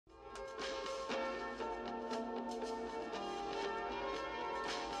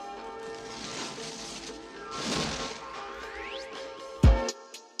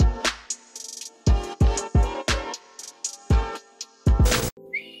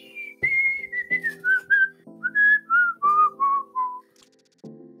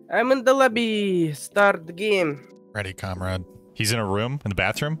I'm in the lobby. Start the game. Ready, comrade. He's in a room? In the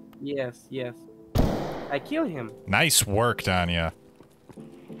bathroom? Yes, yes. I kill him. Nice work, Danya.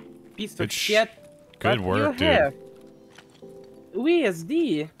 Piece Good of shit. Good What work, you dude. have?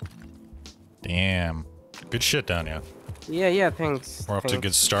 USD. Damn. Good shit, Danya. Yeah, thanks. We're off to a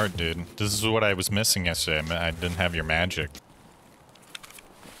good start, dude. This is what I was missing yesterday. I didn't have your magic.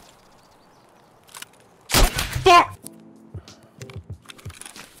 Fuck!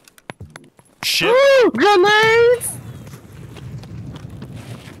 Shit! Ooh, grenades!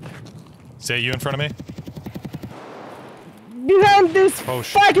 Is that you in front of me? Behind this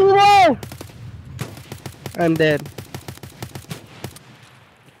fucking wall! I'm dead.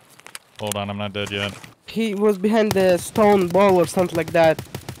 Hold on, I'm not dead yet. He was behind the stone wall or something like that.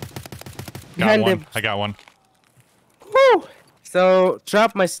 Got one. I got one. Woo! So,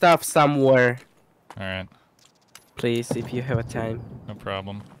 drop my stuff somewhere. Alright. Please, if you have a time. No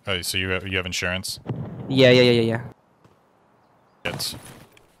problem. Oh, so you have insurance? Yeah. It's...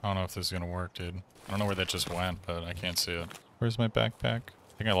 I don't know if this is gonna work, dude. I don't know where that just went, but I can't see it. Where's my backpack?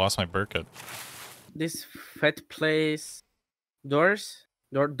 I think I lost my bucket. This fat place... Dorms?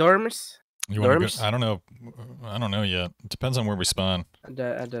 You wanna go? I don't know. I don't know yet. It depends on where we spawn. I'm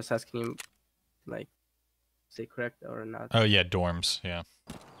just asking you, like, say correct or not. Oh yeah, dorms, yeah.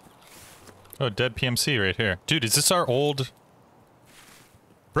 Oh, dead PMC right here. Dude, is this our old...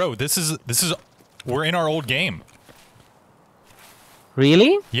 Bro, this is... We're in our old game.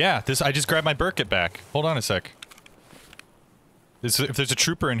 Really? Yeah, I just grabbed my bucket back. Hold on a sec. If there's a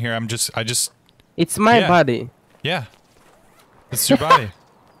trooper in here, I just... It's my body. Yeah. It's your body.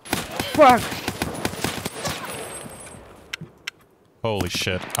 Fuck! Holy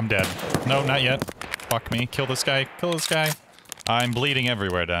shit, I'm dead. No, not yet. Fuck me. Kill this guy. Kill this guy. I'm bleeding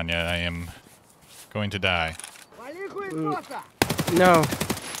everywhere, Danya. I am going to die. No.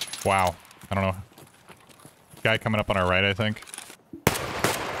 Wow. I don't know. Guy coming up on our right, I think.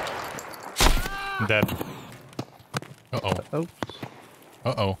 I'm dead. Uh-oh.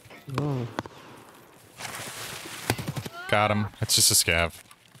 Uh-oh. Oh. Got him. It's just a scav.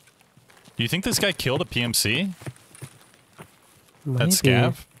 Do you think this guy killed a PMC? Maybe. That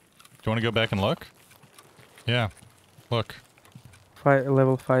scav? Do you want to go back and look? Yeah. Look.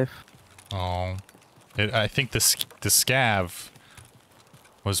 Level 5. Oh. I think the scav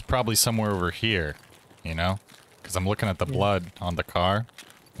was probably somewhere over here, you know? Because I'm looking at the blood on the car,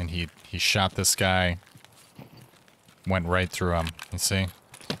 and he shot this guy, went right through him. You see?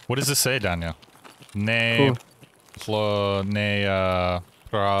 What does this say, Daniel? Ne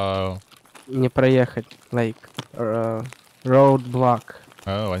проехать, like roadblock.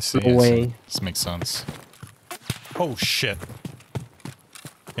 Oh, I see. Away. This makes sense. Oh shit!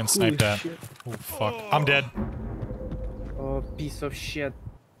 Getting sniped at. Oh fuck! I'm dead. Oh, piece of shit!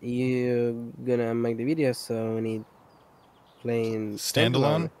 You gonna make the video, so we need playing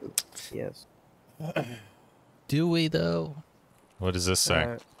standalone. Yes. Do we though? What does this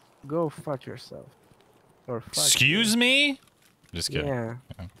say? Go fuck yourself. Or fuck Excuse me? Just kidding. Yeah.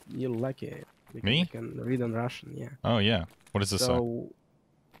 You're lucky. Me? I can read in Russian, yeah. Oh yeah. What does this say?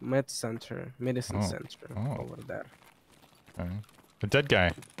 Medicine center over there. Okay. A dead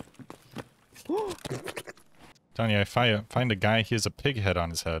guy. Tanya, I find a guy, he has a pig head on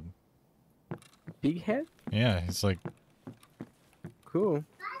his head. Pig head? Yeah, he's like... Cool.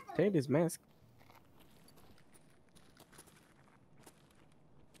 Take his mask.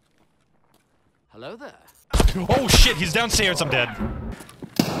 Hello there. Oh shit, he's downstairs, I'm dead.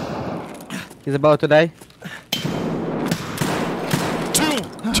 He's about to die.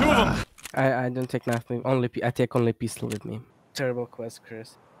 Two of them! I don't take nothing. I take only pistol with me. Terrible quest,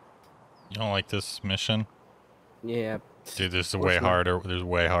 Chris. You don't like this mission? Yeah. Dude, there's way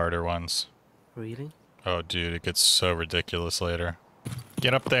harder ones. Really? Oh dude, it gets so ridiculous later.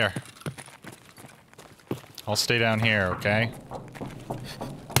 Get up there. I'll stay down here, okay?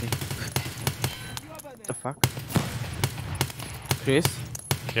 What the fuck? Chris?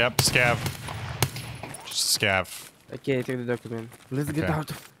 Yep, scav. Just scav. Okay, take the document. Let's get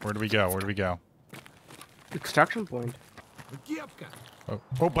out. Where do we go? Where do we go? Extraction point.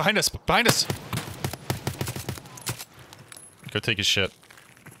 Oh, behind us! Behind us! Go take his shit.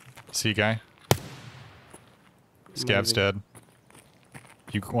 See, guy? Scav's dead.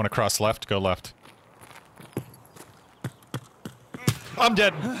 You want to cross left? Go left. I'm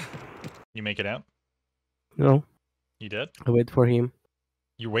dead! You make it out? No. You did? I wait for him.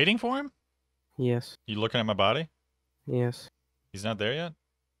 You're waiting for him? Yes. You looking at my body? Yes. He's not there yet?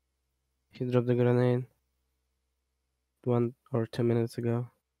 He dropped the grenade 1 or 2 minutes ago.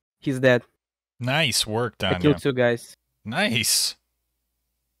 He's dead. Nice work, Danya. I killed 2 guys. Nice.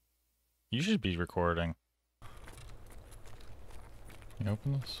 You should be recording. Can you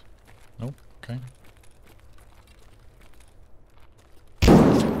open this? Nope. Okay.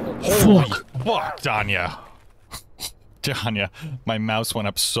 Holy fuck, Danya. Danya, my mouse went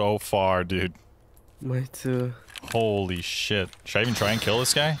up so far, dude. My too. Holy shit. Should I even try and kill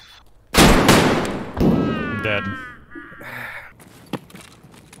this guy? I'm dead.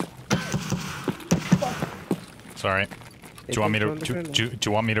 Sorry. Do you want me to do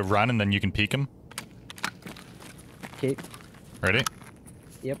you want me to run and then you can peek him? Okay. Ready?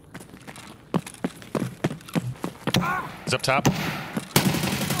 Yep. He's up top.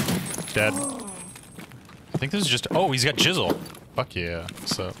 Dead. I think this is just... Oh, he's got Jizzle. Fuck yeah.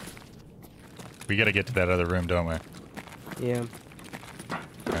 So... We gotta get to that other room, don't we? Yeah.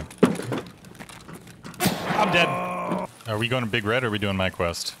 Okay. I'm dead. Are we going to Big Red or are we doing my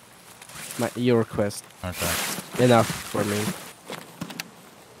quest? Your quest. Okay. Enough for me.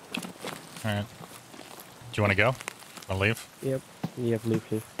 Alright. Do you want to go? Want to leave? Yep. Yep, leave.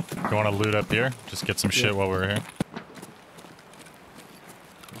 You want to loot up here? Just get some shit while we're here.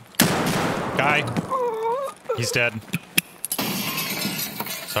 Guy! He's dead.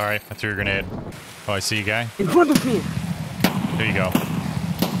 Sorry, I threw a grenade. Oh, I see you, guy. In front of me! Here you go.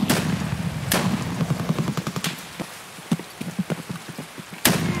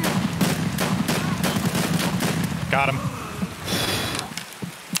 Got him.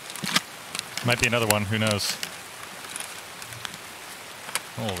 Might be another one, who knows?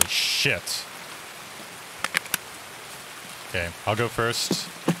 Holy shit. Okay, I'll go first.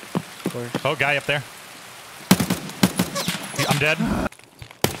 Oh, guy up there. I'm dead.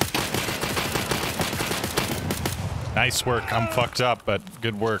 Nice work. I'm fucked up, but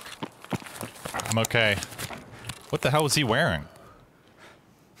good work. I'm okay. What the hell was he wearing?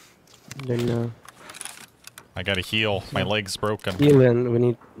 Don't know. I gotta heal. My leg's broken. Healing, we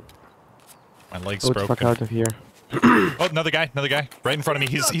need... My leg's Get the fuck broken. out of here. Oh, another guy. Right in front of me.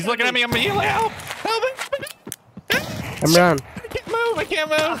 He's looking at me. I'm healing. Help! Help me! I'm around. I can't move. I can't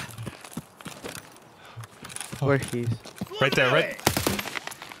move. Where he's? Right there, right.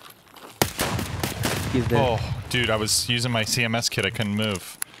 He's there. Oh, dude, I was using my CMS kit. I couldn't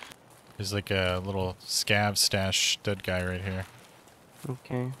move. There's like a little scav stash dead guy right here.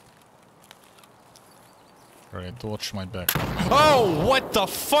 Okay. Alright, watch my back. Oh, what the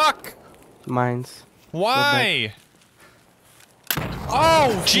fuck? Mines. Why?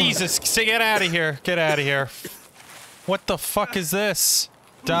 Oh, Jesus. Say, get out of here. Get out of here. What the fuck is this?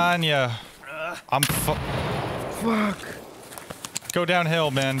 Danya. I'm Fuck. Go downhill,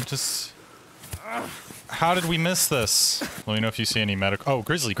 man. Just... How did we miss this? Let me know if you see any medical... Oh,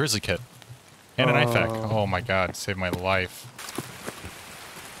 grizzly kit. And an IFAK. Oh my god, saved my life.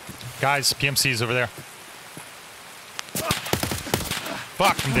 Guys, PMC's over there.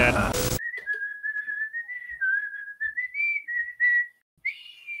 Fuck, I'm dead.